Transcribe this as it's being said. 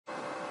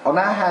On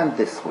our hand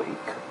this week,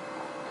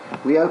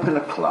 we open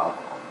a club,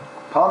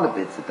 partner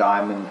bids a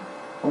diamond,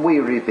 and we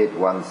rebid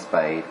one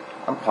spade,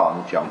 and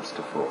partner jumps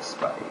to 4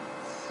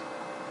 spades.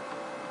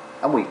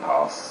 And we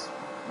pass,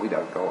 we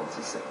don't go on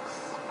to 6.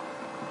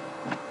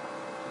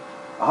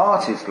 A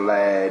heart is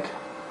led,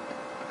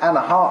 and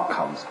a heart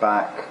comes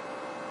back,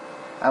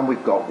 and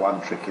we've got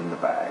 1 trick in the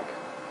bag.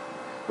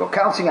 Well,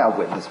 counting our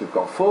winners, we've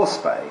got 4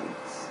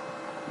 spades,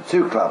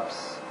 2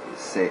 clubs is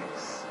 6,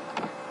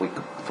 we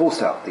could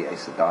force out the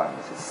ace of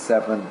diamonds is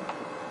 7,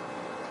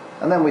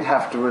 and then we'd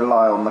have to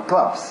rely on the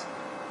clubs.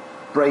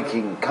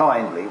 Breaking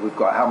kindly, we've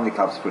got how many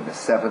clubs to win a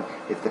 7?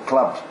 If the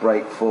clubs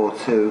break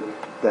 4-2,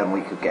 then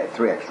we could get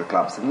 3 extra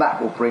clubs, and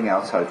that will bring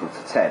our total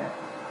to 10.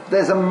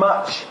 There's a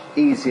much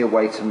easier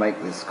way to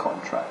make this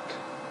contract.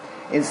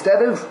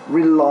 Instead of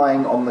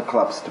relying on the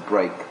clubs to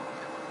break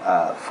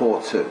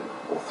 4-2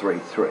 or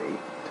 3-3,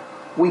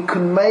 we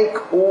can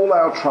make all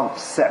our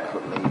trumps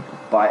separately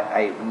by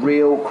a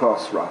real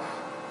cross-ruff.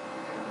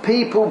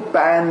 People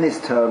ban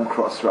this term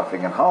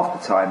cross-ruffing, and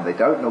half the time they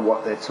don't know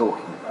what they're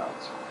talking about.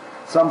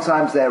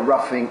 Sometimes they're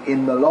ruffing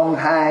in the long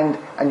hand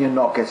and you're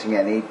not getting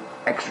any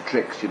extra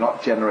tricks, you're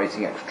not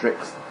generating extra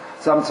tricks.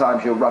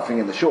 Sometimes you're ruffing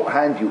in the short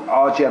hand, you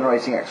are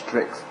generating extra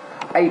tricks.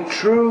 A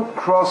true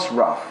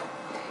cross-ruff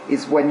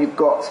is when you've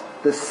got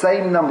the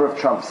same number of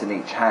trumps in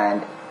each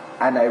hand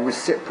and a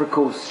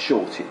reciprocal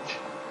shortage.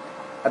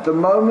 At the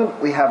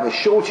moment we have a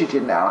shortage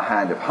in our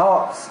hand of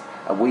hearts,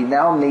 and we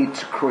now need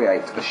to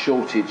create a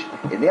shortage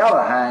in the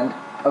other hand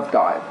of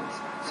diamonds.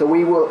 So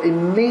we will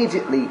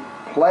immediately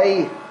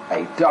play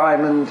a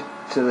diamond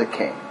to the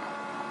king.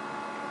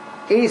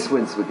 East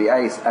wins with the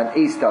ace, and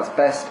East does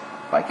best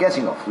by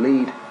getting off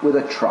lead with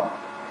a trump.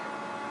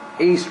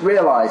 East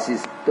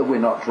realises that we're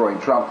not drawing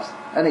trumps,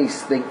 and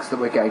East thinks that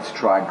we're going to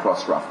try and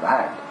cross-ruff the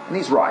hand. And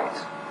he's right.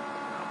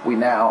 We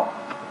now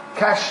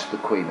cash the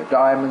queen of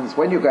diamonds.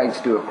 When you're going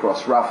to do a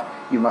cross-ruff,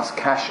 you must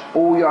cash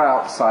all your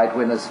outside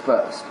winners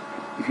first.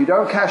 If you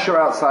don't cash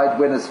your outside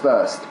winners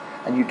first,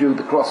 and you do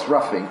the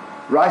cross-ruffing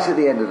right at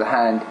the end of the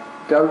hand,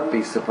 don't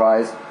be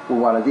surprised when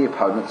one of the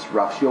opponents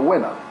roughs your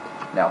winner.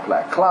 Now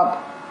play a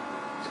club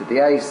to the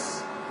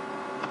ace,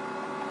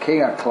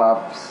 king of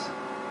clubs,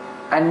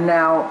 and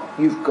now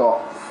you've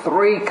got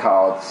 3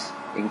 cards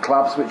in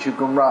clubs which you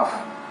can ruff,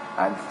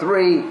 and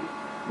 3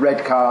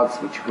 red cards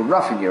which you can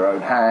ruff in your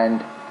own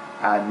hand,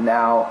 and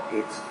now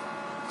it's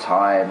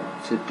time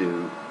to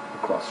do the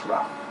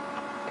cross-ruff.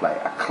 Play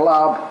a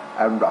club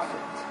and ruff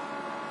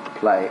it.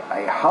 Play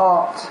a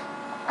heart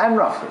and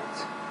ruff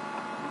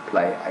it.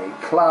 Play a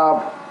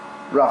club,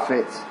 ruff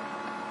it.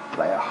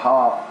 Play a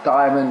heart,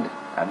 diamond,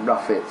 and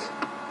ruff it.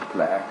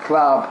 Play a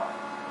club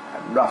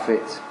and ruff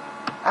it.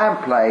 And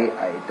play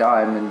a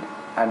diamond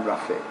and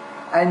ruff it.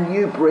 And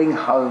you bring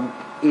home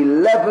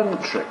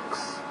 11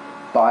 tricks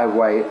by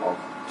way of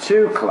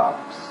 2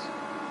 clubs,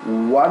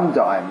 1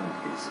 diamond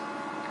is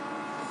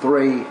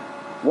 3,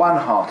 1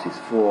 heart is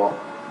 4,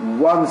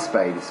 1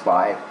 spade is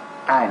 5,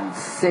 and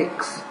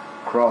 6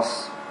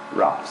 cross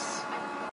ruffs.